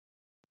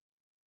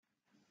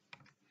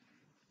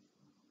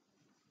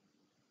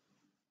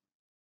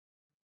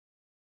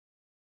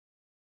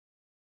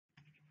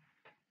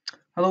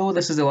Hello,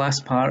 this is the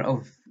last part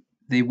of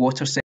the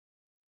water section.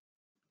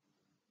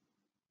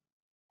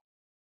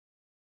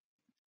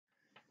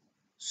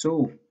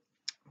 So,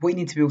 what you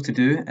need to be able to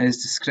do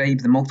is describe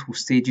the multiple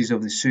stages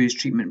of the sewage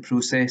treatment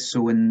process.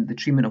 So, in the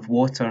treatment of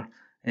water,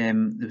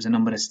 there's a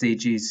number of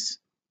stages.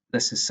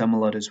 This is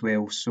similar as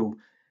well. So,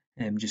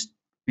 just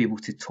be able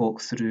to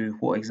talk through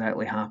what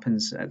exactly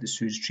happens at the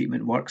sewage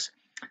treatment works.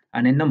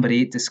 And in number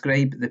 8,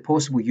 describe the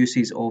possible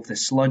uses of the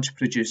sludge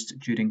produced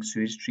during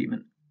sewage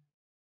treatment.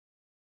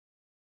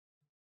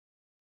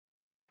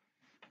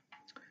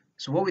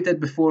 So what we did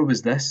before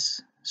was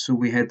this. So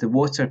we had the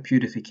water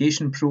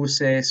purification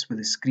process with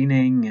the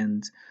screening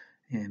and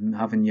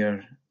having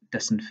your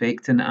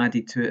disinfectant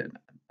added to it.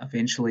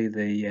 Eventually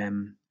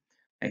the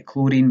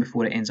chlorine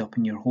before it ends up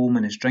in your home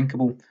and is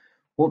drinkable.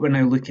 What we're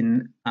now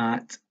looking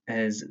at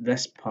is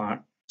this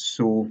part.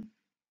 So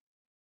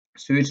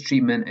sewage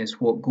treatment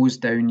is what goes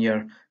down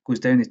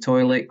the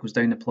toilet, goes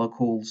down the plug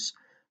holes.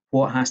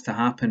 What has to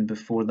happen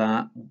before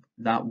that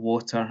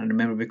water, and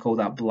remember we call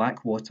that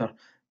black water,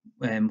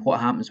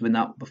 what happens when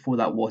before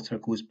that water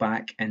goes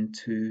back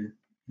into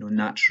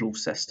natural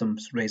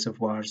systems,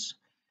 reservoirs,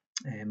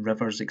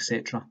 rivers,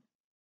 etc.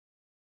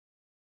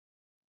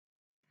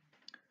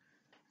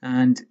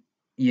 And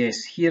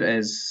yes, here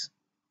is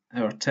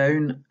our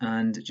town,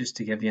 and just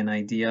to give you an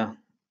idea,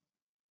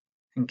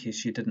 in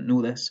case you didn't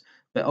know this,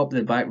 but up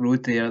the back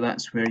road there,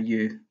 that's where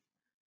you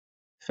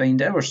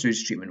find our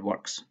sewage treatment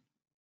works.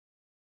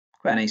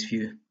 Quite a nice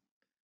view.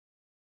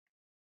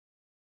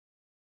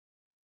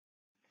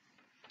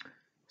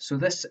 So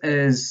this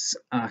is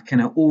a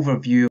kind of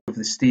overview of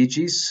the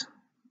stages,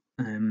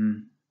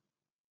 and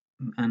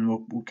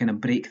we'll kind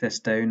of break this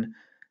down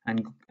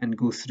and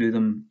go through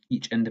them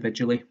each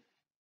individually.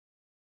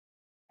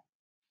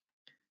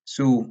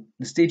 So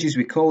the stages,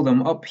 we call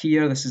them up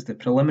here, this is the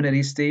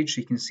preliminary stage.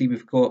 So you can see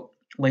we've got,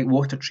 like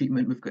water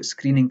treatment, we've got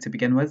screening to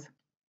begin with.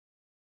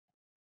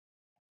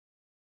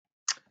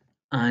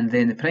 And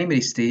then the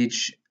primary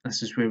stage,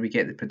 this is where we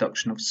get the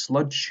production of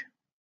sludge.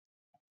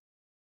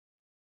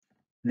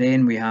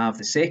 Then we have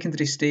the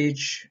secondary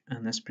stage,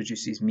 and this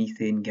produces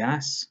methane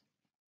gas.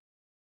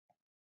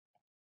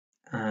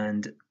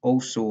 And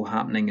also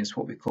happening is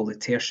what we call the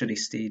tertiary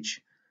stage,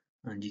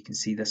 and you can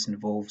see this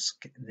involves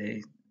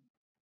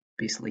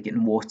basically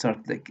getting water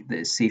that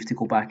is safe to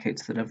go back out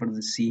to the river or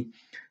the sea.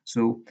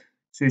 So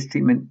sewage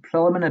treatment,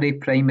 preliminary,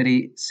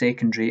 primary,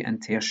 secondary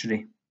and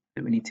tertiary,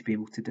 that we need to be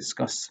able to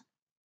discuss.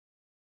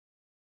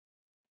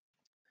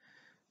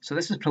 So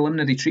this is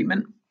preliminary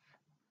treatment,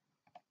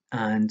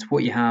 and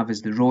what you have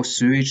is the raw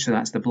sewage, so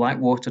that's the black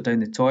water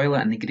down the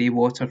toilet and the grey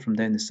water from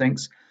down the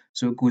sinks.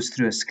 So it goes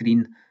through a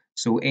screen.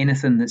 So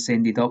anything that's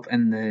ended up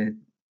in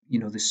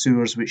the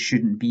sewers which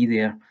shouldn't be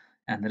there,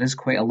 and there is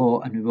quite a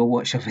lot, and we will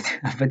watch a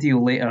video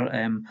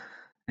later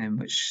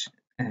which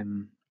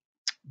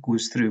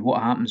goes through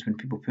what happens when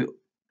people put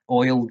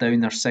oil down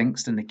their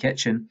sinks in the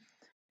kitchen.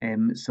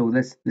 So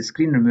the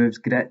screen removes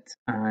grit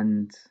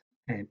and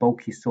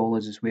bulky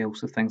solids as well,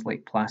 so things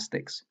like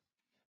plastics.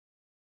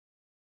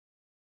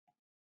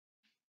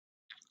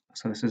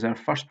 So this is our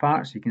first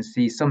part. So you can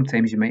see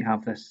sometimes you might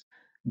have this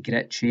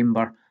grit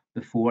chamber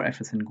before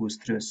everything goes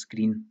through a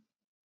screen.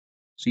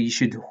 So you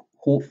should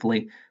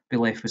hopefully be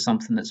left with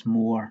something that's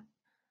more,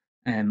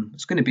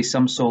 it's going to be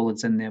some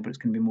solids in there, but it's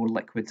going to be more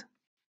liquid.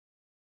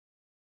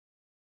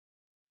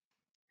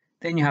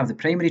 Then you have the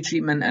primary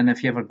treatment, and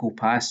if you ever go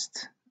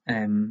past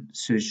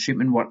sewage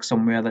treatment work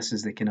somewhere, this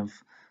is the kind of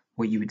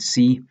what you would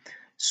see.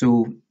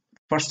 So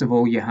first of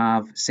all, you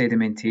have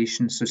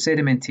sedimentation. So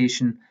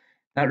sedimentation,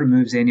 that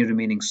removes any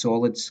remaining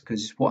solids,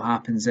 because what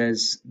happens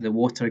is the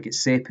water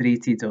gets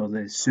separated, or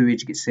the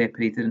sewage gets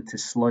separated into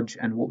sludge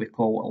and what we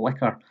call a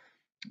liquor,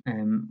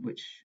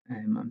 which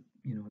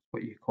is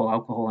what you call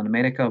alcohol in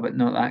America, but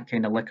not that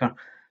kind of liquor.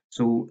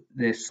 So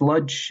the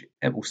sludge,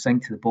 it will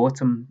sink to the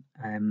bottom,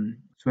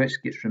 so it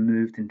gets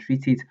removed and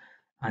treated,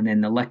 and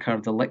then the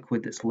liquor, the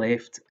liquid that's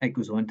left, it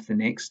goes on to the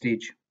next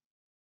stage.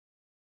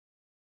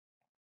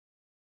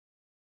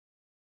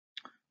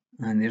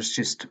 And there's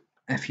just,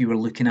 if you were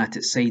looking at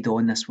it side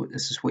on, this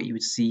is what you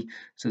would see.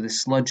 So the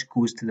sludge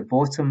goes to the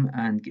bottom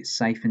and gets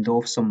siphoned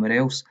off somewhere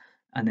else,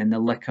 and then the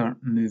liquor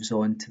moves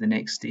on to the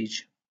next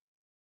stage.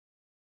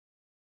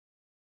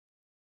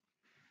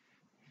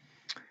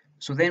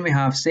 So then we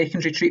have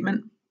secondary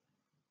treatment,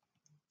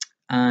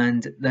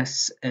 and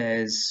this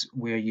is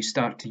where you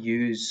start to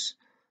use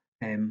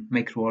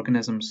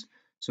microorganisms.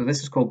 So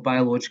this is called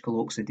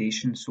biological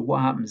oxidation. So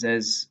what happens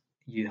is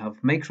you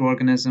have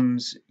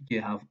microorganisms,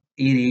 you have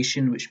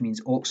aeration, which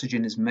means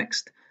oxygen is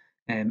mixed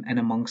in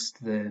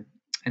amongst the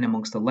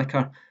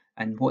liquor,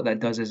 and what that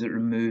does is it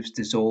removes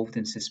dissolved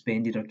and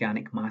suspended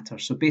organic matter.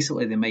 So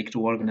basically the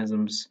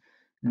microorganisms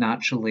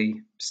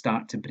naturally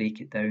start to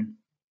break it down.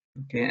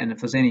 Okay, and if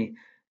there's any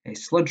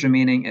sludge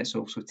remaining, it's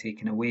also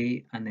taken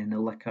away, and then the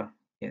liquor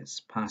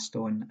gets passed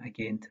on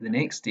again to the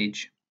next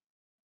stage.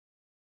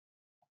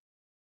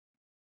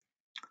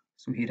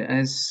 So here it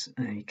is.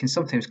 You can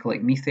sometimes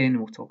collect methane,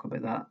 we'll talk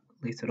about that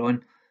later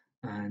on,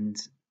 and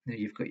there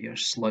you've got your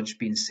sludge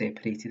being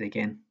separated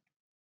again.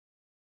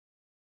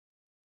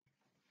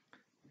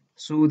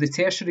 So the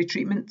tertiary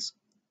treatment,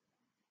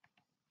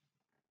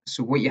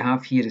 so what you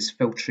have here is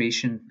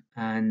filtration,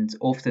 and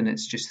often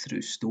it's just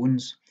through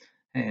stones.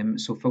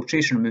 So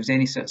filtration removes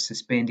any sort of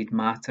suspended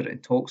matter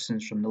and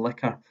toxins from the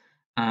liquor,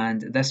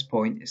 and at this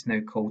point it's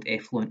now called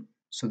effluent.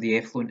 So the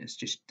effluent is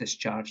just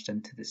discharged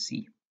into the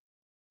sea.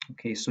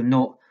 Okay, so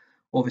not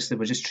obviously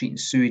we're just treating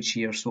sewage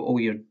here, so all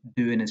you're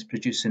doing is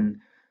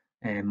producing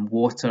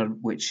water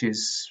which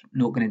is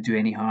not going to do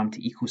any harm to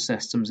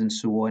ecosystems and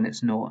so on.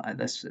 It's not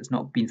it's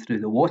not been through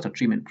the water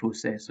treatment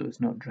process, so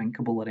it's not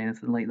drinkable or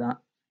anything like that.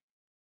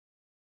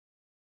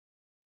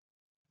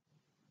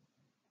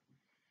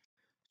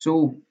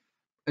 So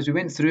as we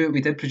went through it,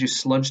 we did produce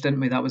sludge, didn't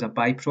we? That was a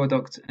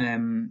byproduct,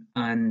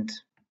 and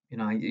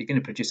you're going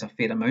to produce a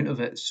fair amount of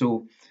it.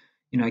 So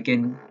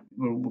again,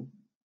 we're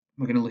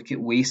going to look at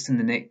waste in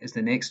the next as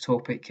the next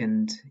topic,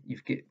 and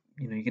you're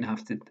going to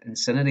have to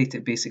incinerate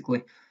it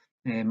basically,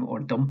 or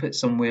dump it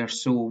somewhere.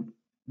 So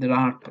there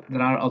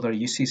are other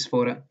uses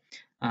for it,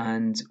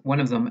 and one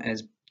of them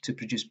is to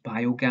produce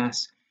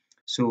biogas.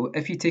 So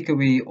if you take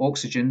away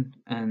oxygen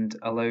and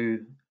allow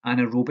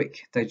anaerobic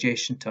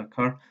digestion to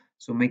occur,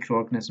 so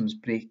microorganisms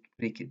break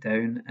it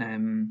down,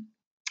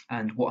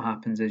 and what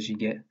happens is you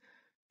get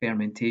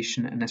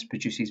fermentation, and this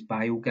produces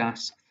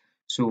biogas.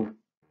 So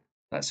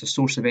that's a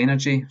source of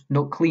energy,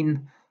 not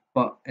clean,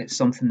 but it's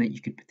something that you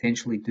could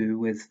potentially do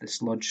with the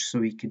sludge.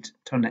 So you could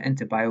turn it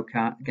into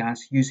biogas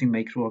using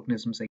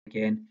microorganisms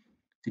again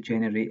to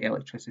generate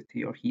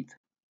electricity or heat.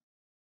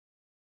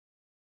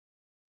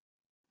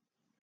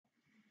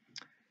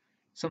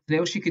 Something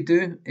else you could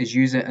do is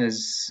use it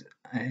as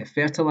a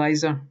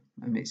fertilizer.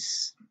 I mean,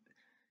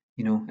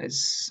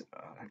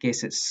 I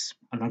guess it's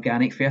an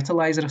organic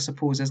fertilizer, I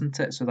suppose, isn't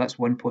it? So that's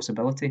one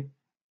possibility.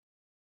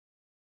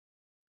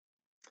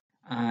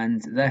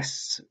 And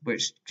this,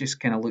 which just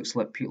kind of looks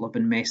like people have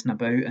been messing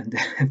about and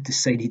have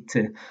decided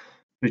to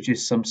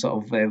produce some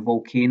sort of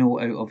volcano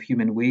out of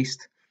human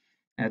waste.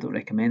 I don't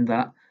recommend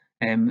that.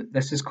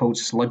 This is called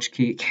sludge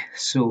cake.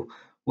 So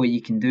what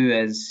you can do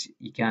is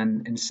you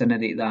can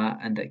incinerate that,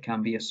 and it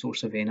can be a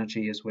source of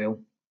energy as well.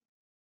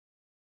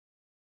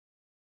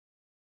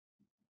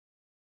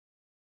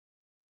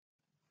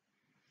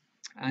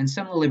 And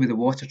similarly with the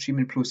water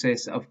treatment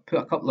process, I've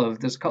put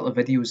there's a couple of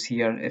videos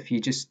here. If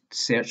you just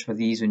search for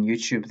these on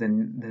YouTube,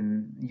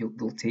 then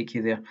they'll take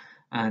you there,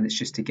 and it's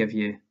just to give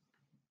you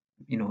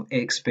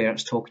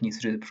experts talking you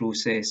through the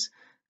process,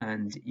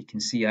 and you can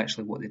see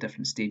actually what the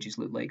different stages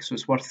look like. So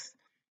it's worth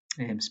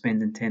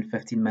spending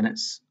 10-15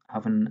 minutes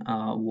having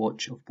a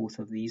watch of both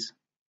of these.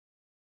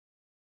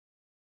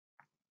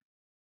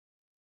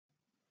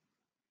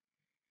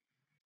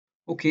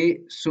 Okay,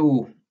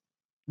 so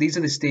these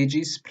are the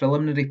stages: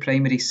 preliminary,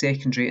 primary,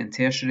 secondary and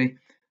tertiary.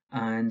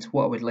 And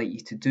what I would like you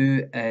to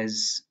do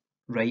is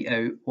write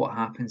out what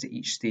happens at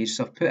each stage.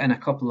 So I've put in a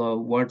couple of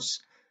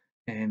words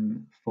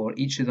for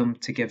each of them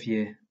to give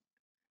you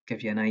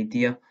an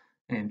idea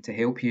to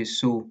help you.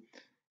 So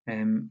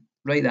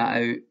write that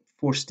out,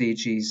 4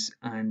 stages,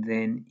 and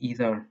then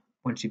either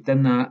once you've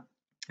done that,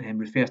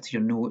 refer to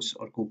your notes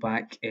or go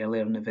back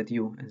earlier in the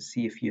video and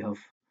see if you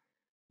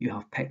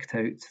have picked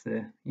out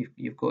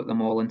you've got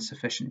them all in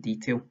sufficient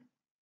detail.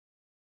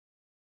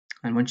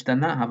 And once you've done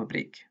that, have a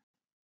break.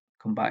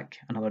 Come back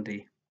another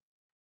day.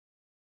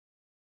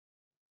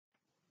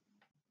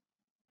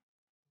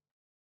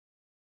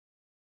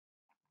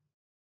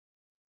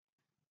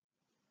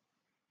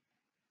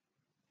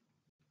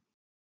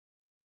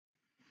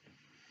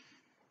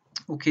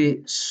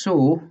 Okay,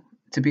 so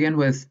to begin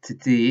with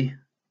today,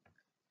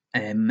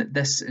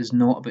 this is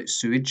not about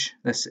sewage.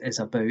 This is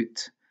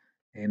about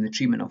the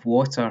treatment of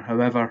water.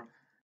 However,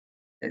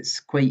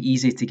 it's quite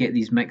easy to get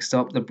these mixed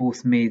up. They're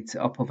both made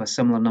up of a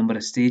similar number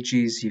of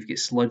stages. You've got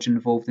sludge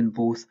involved in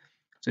both.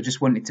 So I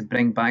just wanted to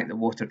bring back the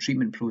water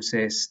treatment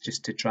process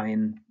just to try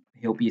and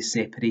help you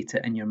separate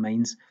it in your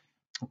minds.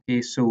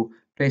 Okay, so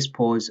press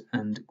pause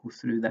and go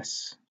through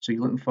this. So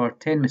you're looking for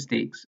 10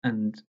 mistakes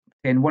and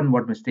 10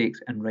 one-word mistakes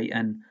and write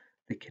in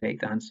the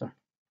correct answer.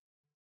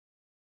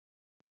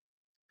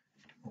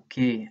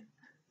 Okay,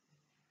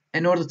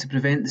 in order to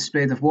prevent the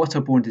spread of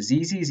waterborne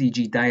diseases,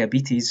 e.g.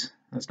 diabetes,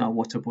 that's not a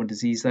waterborne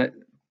disease, that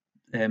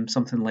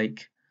something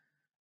like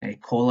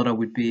cholera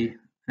would be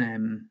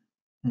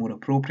more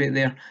appropriate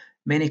there.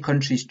 Many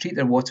countries treat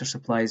their water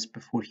supplies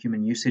before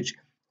human usage.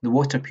 The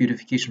water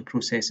purification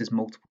process is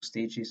multiple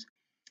stages.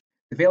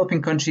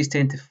 Developing countries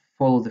tend to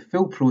follow the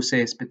full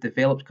process, but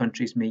developed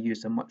countries may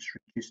use a much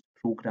reduced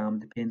programme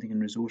depending on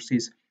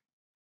resources.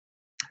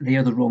 They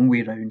are the wrong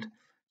way round.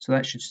 So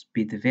that should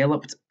be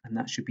developed and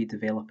that should be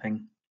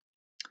developing.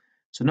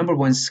 So number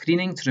 1,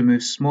 screening to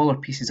remove smaller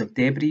pieces of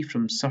debris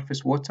from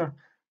surface water.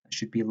 That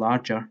should be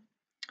larger.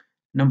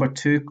 Number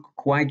 2,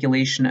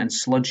 coagulation and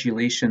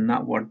sludgeulation.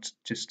 That word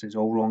just is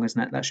all wrong,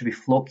 isn't it? That should be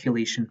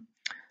flocculation.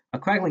 A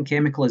coagulant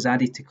chemical is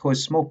added to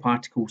cause small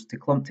particles to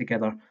clump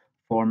together,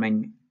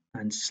 forming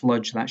and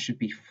sludge. That should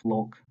be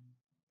flock.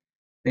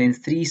 Then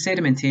 3,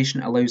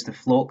 sedimentation allows the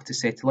flock to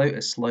settle out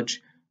as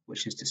sludge,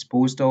 which is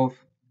disposed of.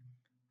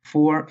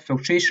 4.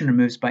 Filtration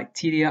removes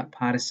bacteria,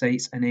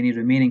 parasites, and any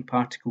remaining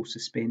particles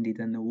suspended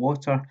in the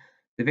water.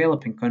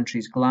 Developing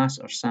countries glass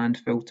or sand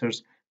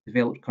filters.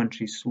 Developed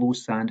countries slow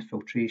sand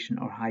filtration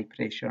or high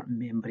pressure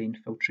membrane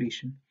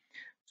filtration.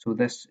 So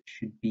this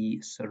should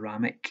be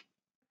ceramic.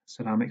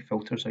 Ceramic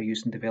filters are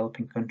used in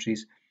developing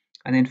countries.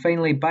 And then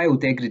finally,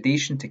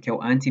 biodegradation to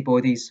kill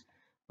antibodies.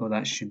 Well,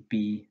 that should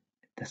be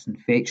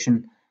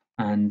disinfection.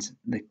 And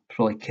the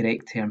probably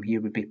correct term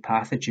here would be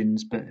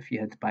pathogens, but if you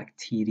had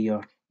bacteria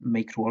or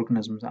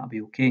microorganisms, that'll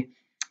be okay.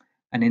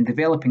 And in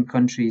developing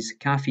countries,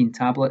 caffeine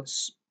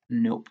tablets,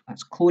 nope,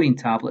 that's chlorine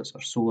tablets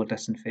or solar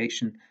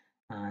disinfection,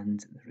 and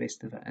the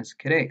rest of it is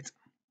correct.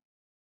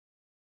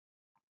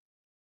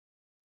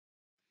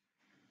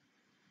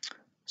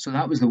 So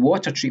that was the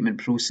water treatment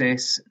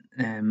process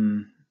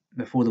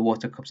before the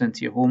water comes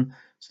into your home.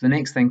 So the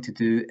next thing to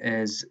do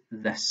is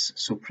this.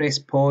 So press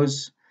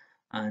pause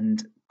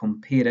and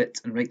compare it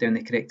and write down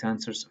the correct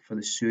answers for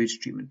the sewage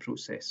treatment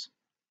process.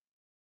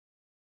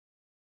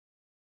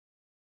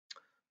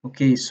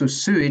 Okay, so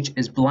sewage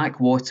is black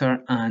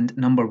water and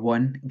number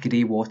 1,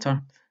 grey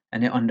water,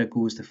 and it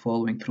undergoes the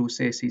following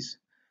processes.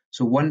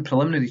 So 1,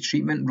 preliminary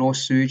treatment, raw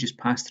sewage is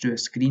passed through a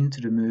screen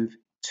to remove.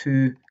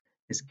 2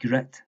 is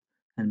grit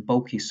and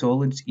bulky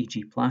solids,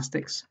 e.g.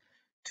 plastics.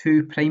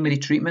 2, primary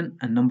treatment,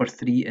 and number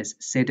 3 is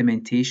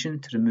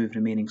sedimentation to remove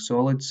remaining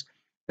solids.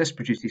 This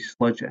produces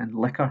sludge and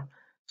liquor.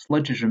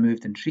 Sludge is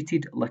removed and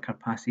treated, liquor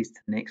passes to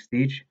the next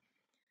stage.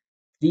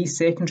 3,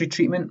 secondary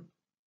treatment.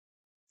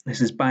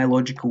 This is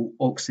biological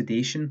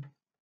oxidation.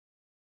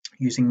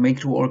 Using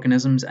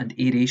microorganisms and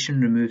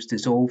aeration removes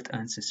dissolved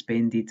and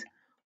suspended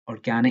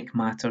organic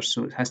matter.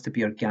 So it has to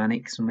be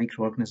organic, so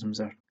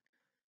microorganisms are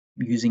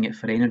using it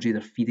for energy,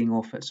 they're feeding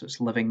off it, so it's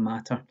living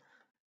matter.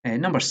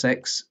 Number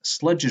 6,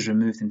 sludge is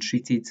removed and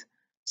treated.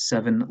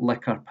 7,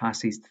 liquor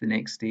passes to the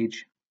next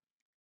stage.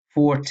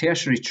 4,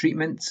 tertiary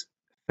treatment,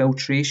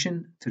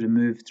 filtration to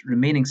remove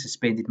remaining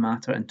suspended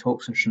matter and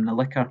toxins from the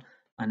liquor,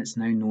 and it's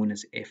now known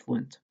as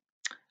effluent.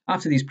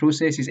 After these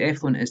processes,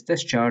 effluent is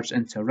discharged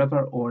into a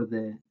river or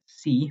the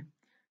sea.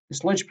 The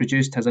sludge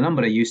produced has a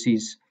number of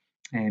uses.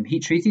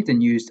 Heat treated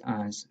and used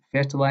as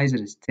fertiliser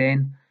is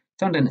 10,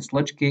 turned into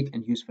sludge cake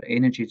and used for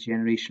energy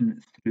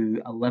generation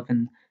through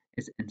 11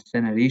 is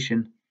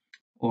incineration,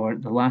 or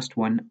the last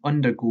one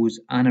undergoes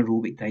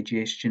anaerobic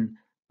digestion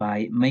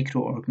by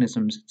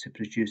microorganisms to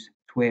produce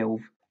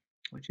 12,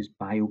 which is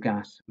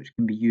biogas, which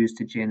can be used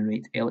to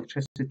generate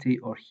electricity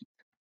or heat.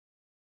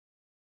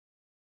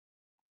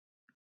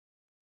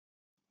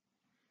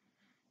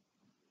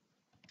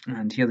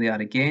 And here they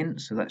are again.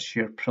 So that's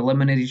your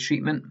preliminary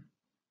treatment,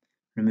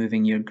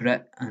 removing your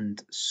grit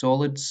and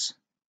solids.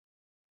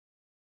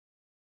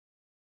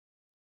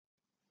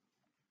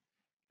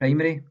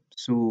 Primary,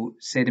 so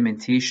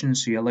sedimentation,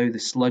 so you allow the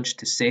sludge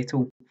to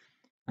settle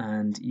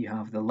and you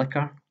have the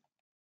liquor.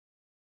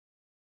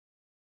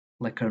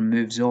 Liquor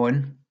moves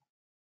on.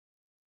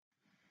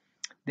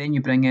 Then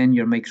you bring in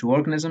your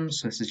microorganisms.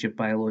 So this is your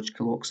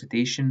biological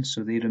oxidation,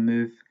 so they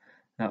remove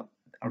that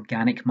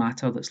organic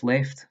matter that's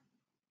left.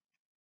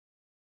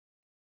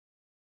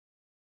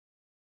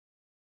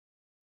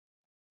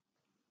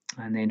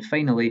 And then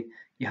finally,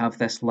 you have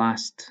this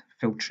last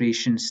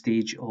filtration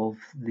stage of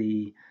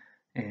the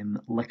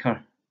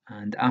liquor,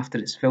 and after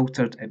it's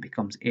filtered, it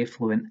becomes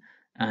effluent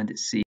and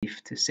it's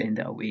safe to send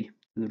it away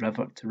to the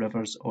river, to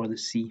rivers or the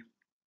sea.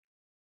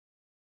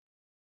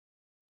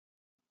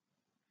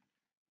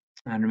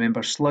 And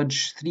remember,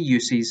 sludge, 3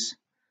 uses.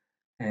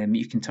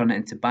 You can turn it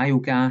into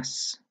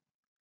biogas,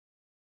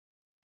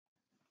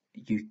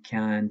 you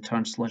can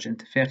turn sludge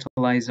into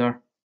fertiliser,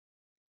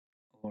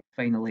 or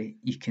finally,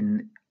 you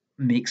can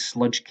make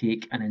sludge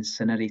cake and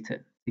incinerate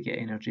it to get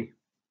energy.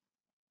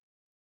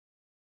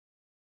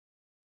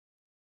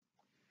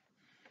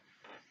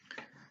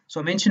 So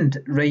I mentioned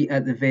right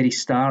at the very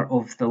start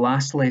of the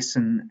last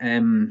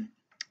lesson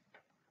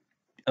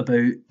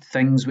about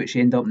things which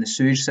end up in the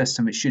sewage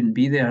system which shouldn't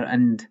be there,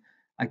 and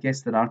I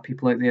guess there are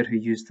people out there who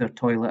use their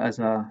toilet as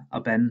a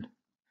bin.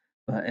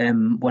 But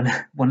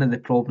one of the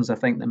problems I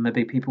think that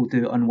maybe people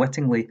do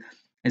unwittingly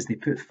is they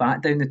put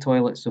fat down the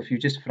toilet. So if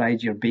you've just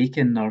fried your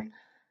bacon or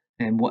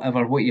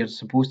whatever, what you're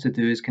supposed to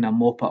do is kind of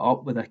mop it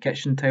up with a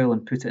kitchen towel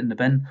and put it in the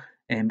bin.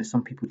 But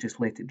some people just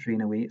let it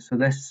drain away. So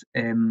this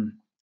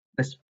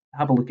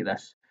have a look at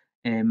this.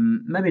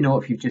 Maybe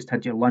not if you've just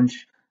had your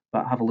lunch,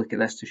 but have a look at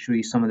this to show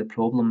you some of the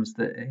problems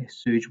that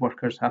sewage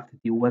workers have to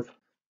deal with.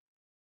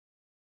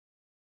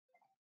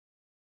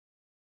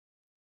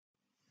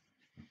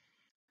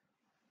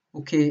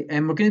 Okay,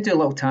 we're going to do a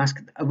little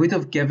task. I would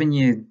have given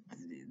you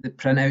the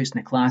printouts in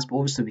the class, but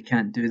obviously we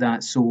can't do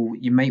that. So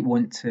you might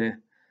want to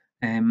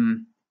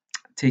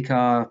take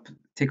a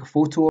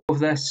photo of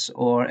this,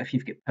 or if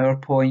you've got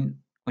PowerPoint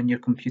on your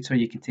computer,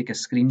 you could take a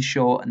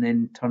screenshot and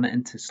then turn it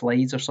into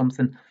slides or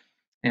something.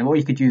 Or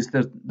you could use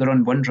they're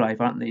on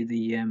OneDrive, aren't they?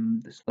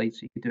 The slides,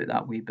 so you could do it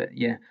that way. But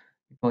yeah,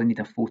 you probably need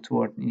a photo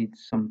or you need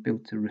some be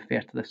able to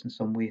refer to this in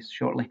some ways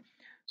shortly.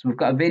 So we've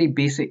got a very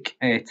basic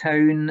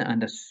town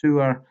and a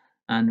sewer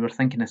and we're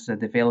thinking this is a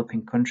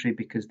developing country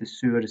because the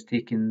sewer is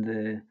taking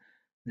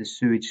the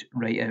sewage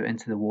right out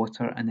into the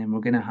water, and then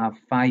we're going to have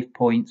 5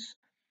 points,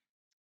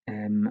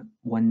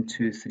 1,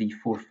 2, 3,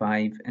 4,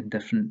 5 in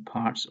different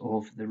parts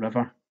of the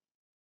river.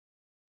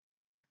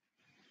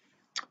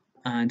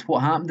 And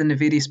what happened in the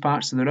various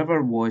parts of the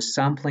river was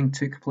sampling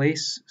took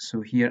place.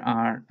 So here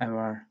are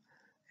our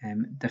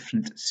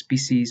different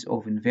species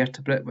of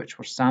invertebrate which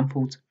were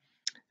sampled,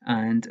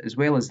 and as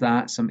well as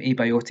that, some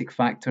abiotic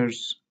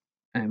factors,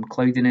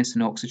 cloudiness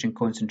and oxygen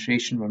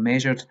concentration were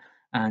measured,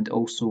 and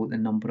also the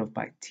number of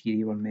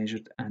bacteria were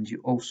measured. And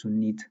you also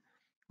need,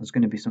 there's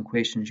going to be some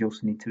questions, you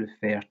also need to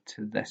refer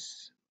to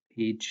this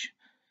page,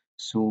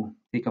 so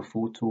take a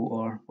photo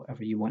or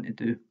whatever you want to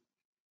do.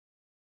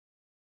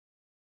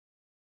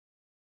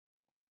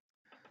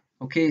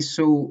 Okay,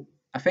 so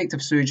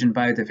effective sewage and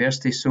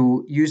biodiversity.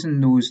 So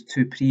using those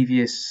two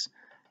previous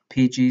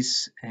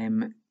pages,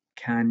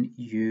 can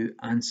you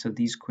answer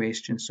these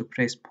questions? So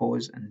press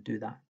pause and do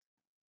that.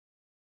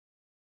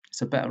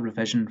 It's a bit of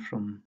revision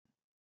from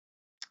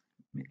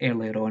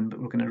earlier on, but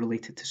we're going to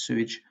relate it to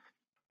sewage.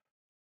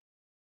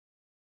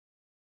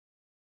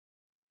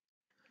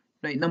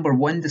 Right, number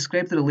 1,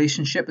 describe the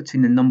relationship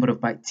between the number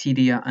of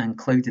bacteria and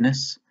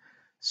cloudiness.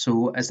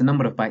 So as the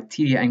number of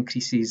bacteria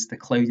increases, the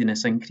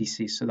cloudiness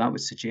increases. So that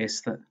would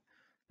suggest that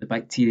the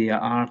bacteria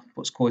are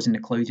what's causing the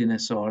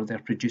cloudiness, or they're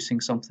producing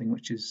something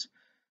which is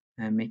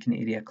making the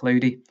area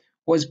cloudy.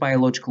 What is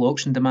biological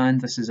oxygen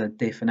demand? This is a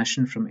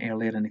definition from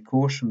earlier in the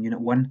course from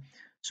Unit 1.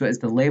 So it is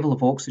the level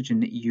of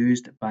oxygen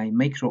used by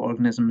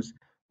microorganisms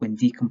when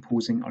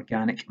decomposing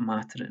organic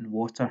matter in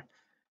water.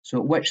 So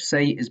at which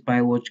site is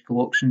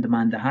biological oxygen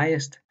demand the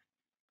highest?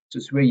 So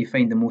it's where you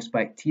find the most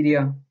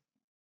bacteria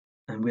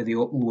and where the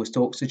lowest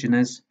oxygen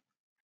is,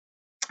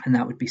 and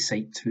that would be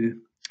site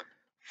 2.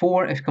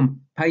 4, if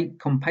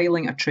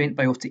compiling a Trent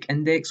biotic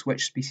index,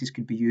 which species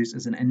could be used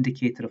as an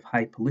indicator of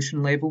high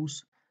pollution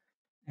levels?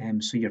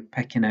 So you're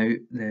picking out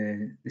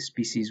the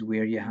species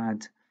where you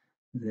had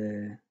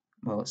the,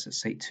 well, it's at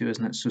site 2,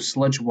 isn't it? So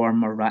sludge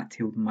worm or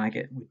rat-tailed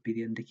maggot would be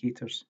the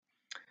indicators.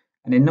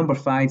 And then number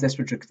 5,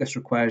 this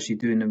requires you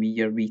doing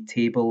your wee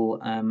table.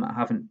 I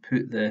haven't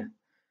put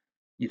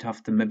you'd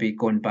have to maybe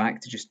gone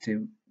back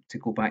to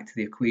go back to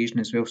the equation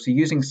as well. So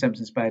using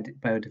Simpson's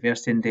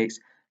biodiversity index,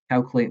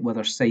 calculate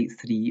whether site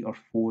 3 or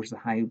 4 is the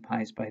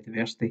highest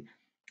biodiversity.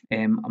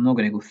 I'm not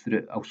going to go through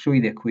it. I'll show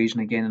you the equation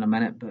again in a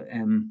minute, but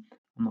I'm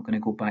not going to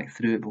go back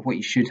through it. But what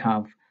you should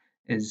have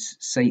is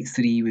site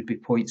 3 would be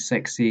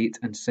 0.68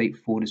 and site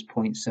 4 is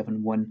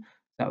 0.71.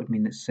 That would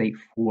mean that site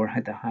 4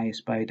 had the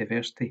highest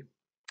biodiversity.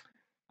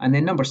 And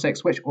then number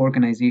 6, which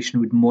organisation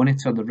would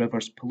monitor the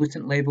river's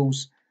pollutant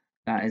levels?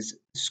 That is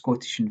the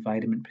Scottish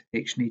Environment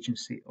Protection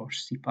Agency, or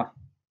SEPA.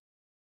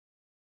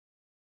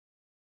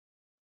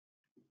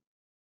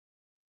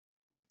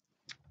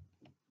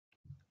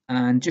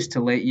 And just to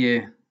let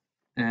you,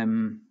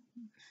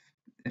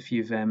 if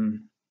you've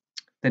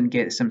didn't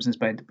get the Simpsons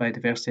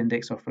biodiversity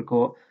index or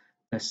forgot,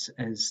 this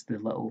is the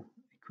little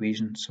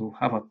equation. So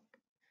have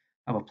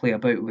a play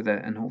about with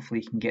it, and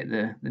hopefully you can get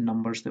the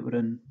numbers that were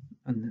in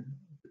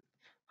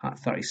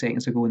 30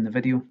 seconds ago in the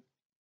video.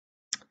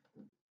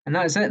 And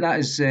that is it.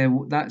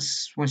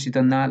 That's once you've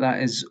done that,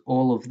 that is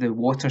all of the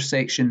water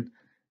section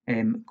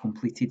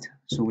completed.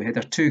 So we had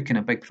our 2 kind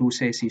of big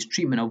processes: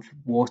 treatment of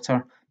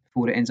water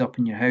before it ends up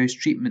in your house,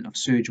 treatment of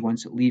sewage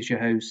once it leaves your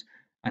house,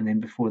 and then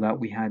before that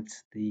we had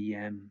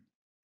we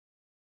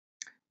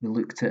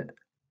looked at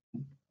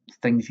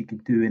things you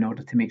could do in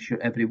order to make sure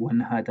everyone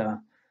had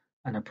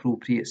an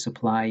appropriate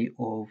supply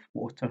of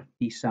water,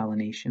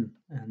 desalination,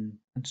 and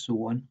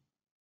so on.